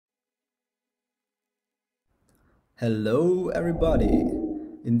Hello everybody!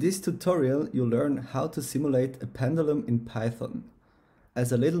 In this tutorial you'll learn how to simulate a pendulum in Python.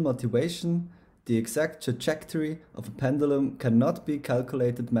 As a little motivation, the exact trajectory of a pendulum cannot be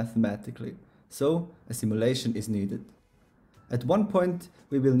calculated mathematically, so a simulation is needed. At one point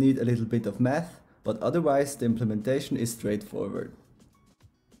we will need a little bit of math, but otherwise the implementation is straightforward.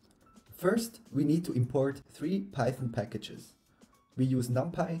 First, we need to import 3 Python packages. We use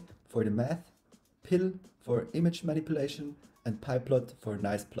NumPy for the math, Pill for image manipulation, and PyPlot for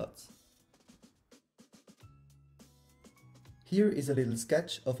nice plots. Here is a little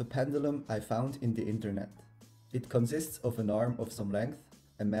sketch of a pendulum I found in the internet. It consists of an arm of some length,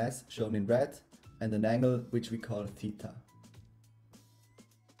 a mass shown in red, and an angle which we call theta.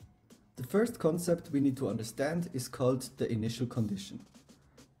 The first concept we need to understand is called the initial condition.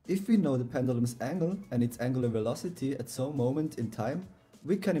 If we know the pendulum's angle and its angular velocity at some moment in time,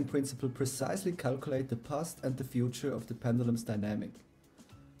 we can in principle precisely calculate the past and the future of the pendulum's dynamic.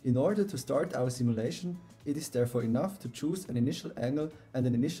 In order to start our simulation, it is therefore enough to choose an initial angle and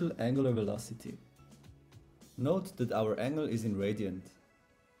an initial angular velocity. Note that our angle is in radian.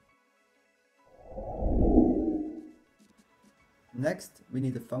 Next, we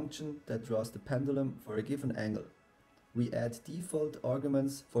need a function that draws the pendulum for a given angle. We add default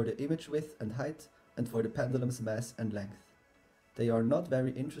arguments for the image width and height and for the pendulum's mass and length. They are not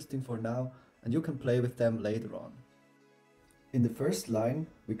very interesting for now, and you can play with them later on. In the first line,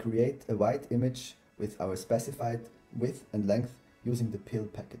 we create a white image with our specified width and length using the pill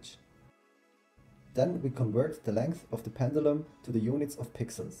package. Then we convert the length of the pendulum to the units of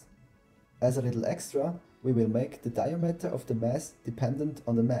pixels. As a little extra, we will make the diameter of the mass dependent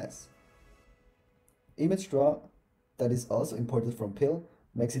on the mass. Image draw, that is also imported from pill,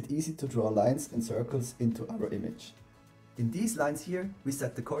 makes it easy to draw lines and circles into our image. In these lines here, we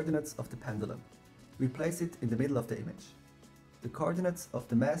set the coordinates of the pendulum. We place it in the middle of the image. The coordinates of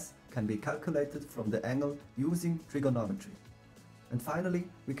the mass can be calculated from the angle using trigonometry. And finally,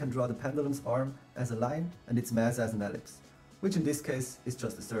 we can draw the pendulum's arm as a line and its mass as an ellipse, which in this case is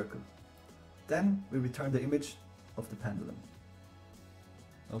just a circle. Then we return the image of the pendulum.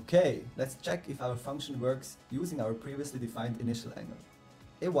 Okay, let's check if our function works using our previously defined initial angle.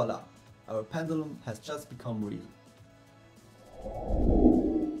 Et voila! Our pendulum has just become real.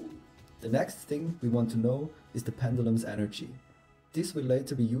 The next thing we want to know is the pendulum's energy. This will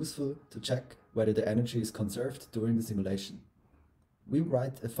later be useful to check whether the energy is conserved during the simulation. We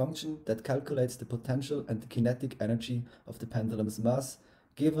write a function that calculates the potential and the kinetic energy of the pendulum's mass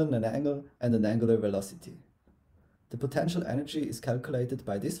given an angle and an angular velocity. The potential energy is calculated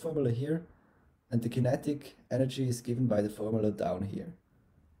by this formula here, and the kinetic energy is given by the formula down here.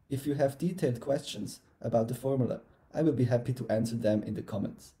 If you have detailed questions about the formula, I will be happy to answer them in the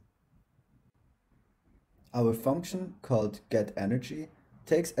comments. Our function called getEnergy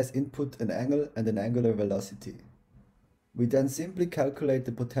takes as input an angle and an angular velocity. We then simply calculate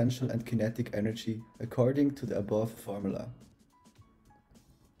the potential and kinetic energy according to the above formula.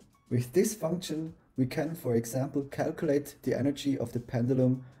 With this function, we can, for example, calculate the energy of the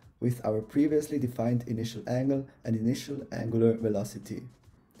pendulum with our previously defined initial angle and initial angular velocity.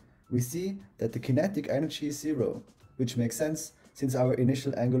 We see that the kinetic energy is 0, which makes sense since our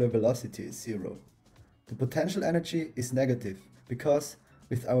initial angular velocity is 0. The potential energy is negative because,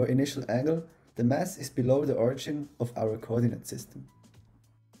 with our initial angle, the mass is below the origin of our coordinate system.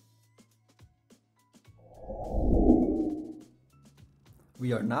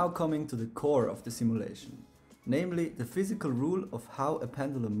 We are now coming to the core of the simulation, namely the physical rule of how a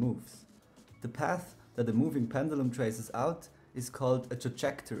pendulum moves. The path that a moving pendulum traces out is called a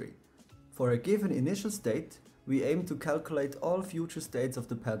trajectory. For a given initial state, we aim to calculate all future states of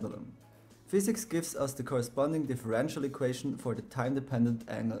the pendulum. Physics gives us the corresponding differential equation for the time-dependent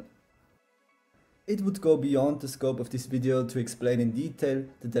angle. It would go beyond the scope of this video to explain in detail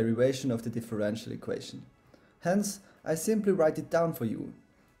the derivation of the differential equation. Hence, I simply write it down for you,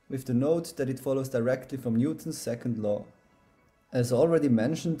 with the note that it follows directly from Newton's second law. As already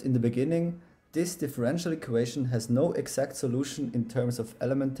mentioned in the beginning, this differential equation has no exact solution in terms of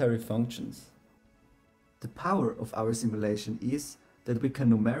elementary functions. The power of our simulation is that we can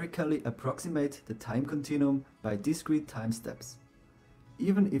numerically approximate the time continuum by discrete time steps.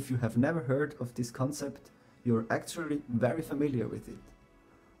 Even if you have never heard of this concept, you're actually very familiar with it.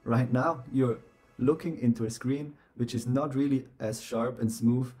 Right now, you're looking into a screen which is not really as sharp and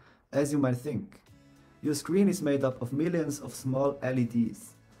smooth as you might think. Your screen is made up of millions of small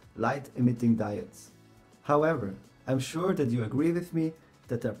LEDs, light-emitting diodes. However, I'm sure that you agree with me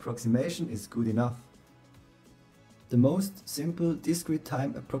that the approximation is good enough. The most simple discrete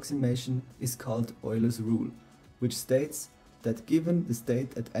time approximation is called Euler's rule, which states that given the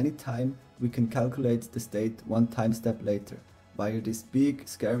state at any time, we can calculate the state one time step later, via this big,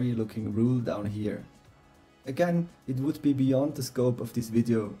 scary looking rule down here. Again, it would be beyond the scope of this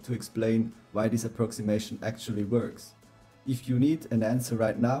video to explain why this approximation actually works. If you need an answer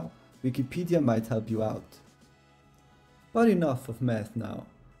right now, Wikipedia might help you out. But enough of math now.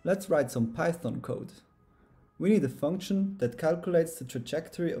 Let's write some Python code. We need a function that calculates the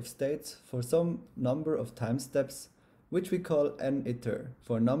trajectory of states for some number of time steps, which we call n-iter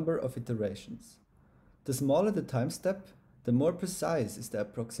for number of iterations. The smaller the time step, the more precise is the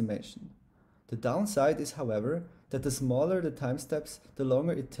approximation. The downside is, however, that the smaller the time steps, the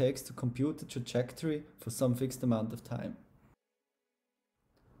longer it takes to compute the trajectory for some fixed amount of time.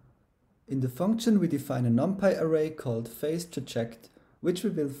 In the function we define a numpy array called phaseTraject, which we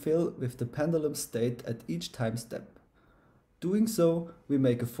will fill with the pendulum state at each time step. Doing so, we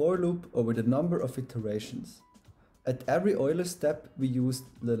make a for loop over the number of iterations. At every Euler step, we use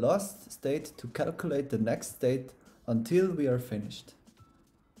the last state to calculate the next state until we are finished.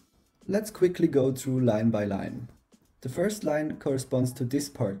 Let's quickly go through line by line. The first line corresponds to this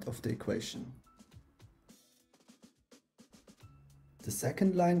part of the equation. The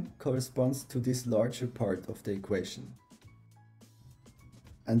second line corresponds to this larger part of the equation.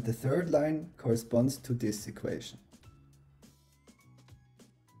 And the third line corresponds to this equation.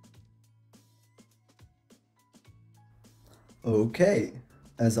 Okay,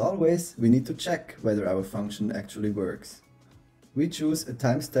 as always, we need to check whether our function actually works. We choose a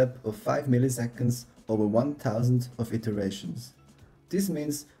time step of 5 milliseconds over 1000 of iterations. This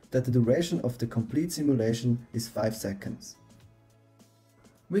means that the duration of the complete simulation is 5 seconds.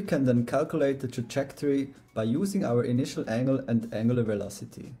 We can then calculate the trajectory by using our initial angle and angular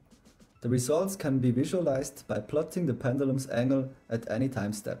velocity. The results can be visualized by plotting the pendulum's angle at any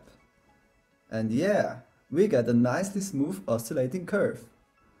time step. And yeah, we get a nicely smooth oscillating curve.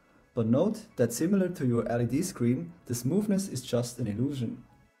 But note that similar to your LED screen, the smoothness is just an illusion.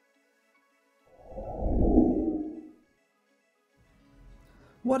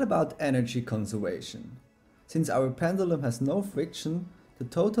 What about energy conservation? Since our pendulum has no friction, the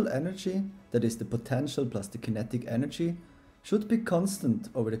total energy, that is the potential plus the kinetic energy, should be constant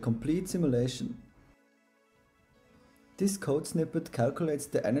over the complete simulation. This code snippet calculates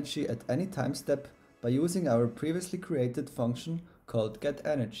the energy at any time step by using our previously created function called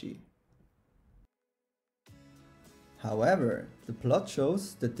getEnergy. However, the plot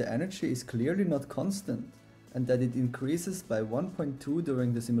shows that the energy is clearly not constant and that it increases by 1.2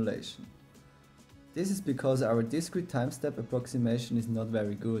 during the simulation. This is because our discrete time step approximation is not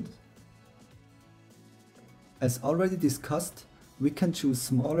very good. As already discussed, we can choose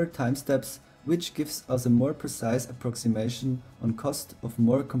smaller time steps, which gives us a more precise approximation on cost of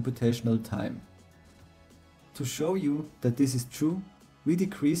more computational time. To show you that this is true, we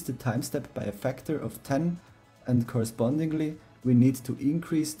decrease the time step by a factor of 10 and correspondingly we need to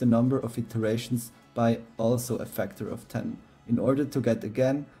increase the number of iterations by also a factor of 10 in order to get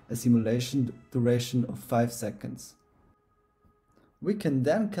again a simulation duration of 5 seconds. We can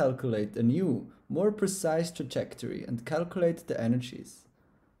then calculate a new, more precise trajectory and calculate the energies.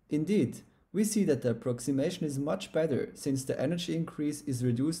 Indeed, we see that the approximation is much better since the energy increase is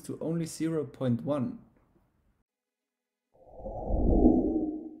reduced to only 0.1.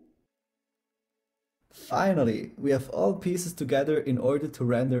 Finally, we have all pieces together in order to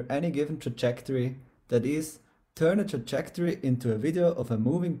render any given trajectory, that is, turn a trajectory into a video of a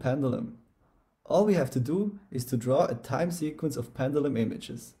moving pendulum. All we have to do is to draw a time sequence of pendulum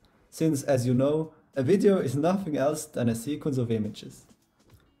images, since, as you know, a video is nothing else than a sequence of images.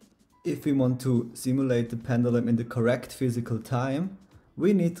 If we want to simulate the pendulum in the correct physical time,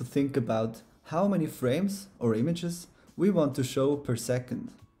 we need to think about how many frames or images we want to show per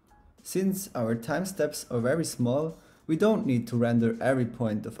second. Since our time steps are very small, we don't need to render every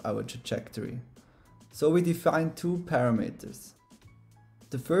point of our trajectory. So we define two parameters.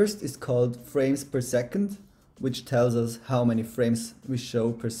 The first is called frames per second, which tells us how many frames we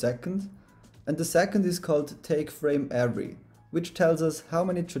show per second. And the second is called take frame every, which tells us how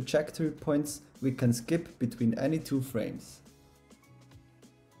many trajectory points we can skip between any two frames.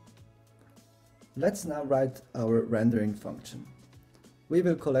 Let's now write our rendering function. We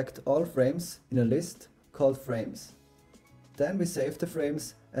will collect all frames in a list called frames. Then we save the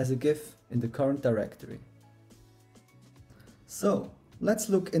frames as a GIF in the current directory. So, let's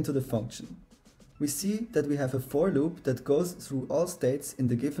look into the function. We see that we have a for loop that goes through all states in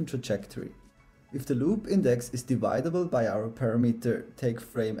the given trajectory. If the loop index is divisible by our parameter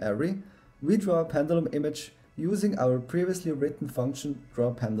takeFrameEvery, we draw a pendulum image using our previously written function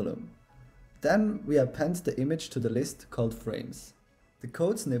drawPendulum. Then we append the image to the list called frames. The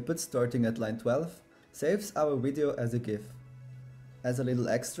code snippet starting at line 12 saves our video as a GIF. As a little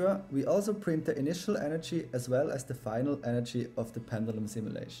extra, we also print the initial energy as well as the final energy of the pendulum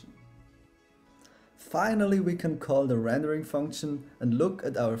simulation. Finally, we can call the rendering function and look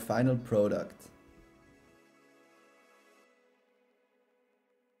at our final product.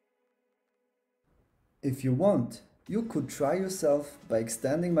 If you want, you could try yourself by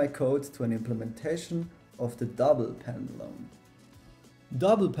extending my code to an implementation of the double pendulum.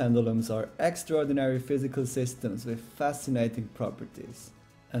 Double pendulums are extraordinary physical systems with fascinating properties.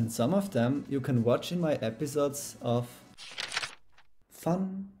 And some of them you can watch in my episodes of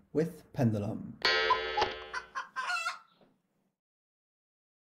Fun with Pendulum.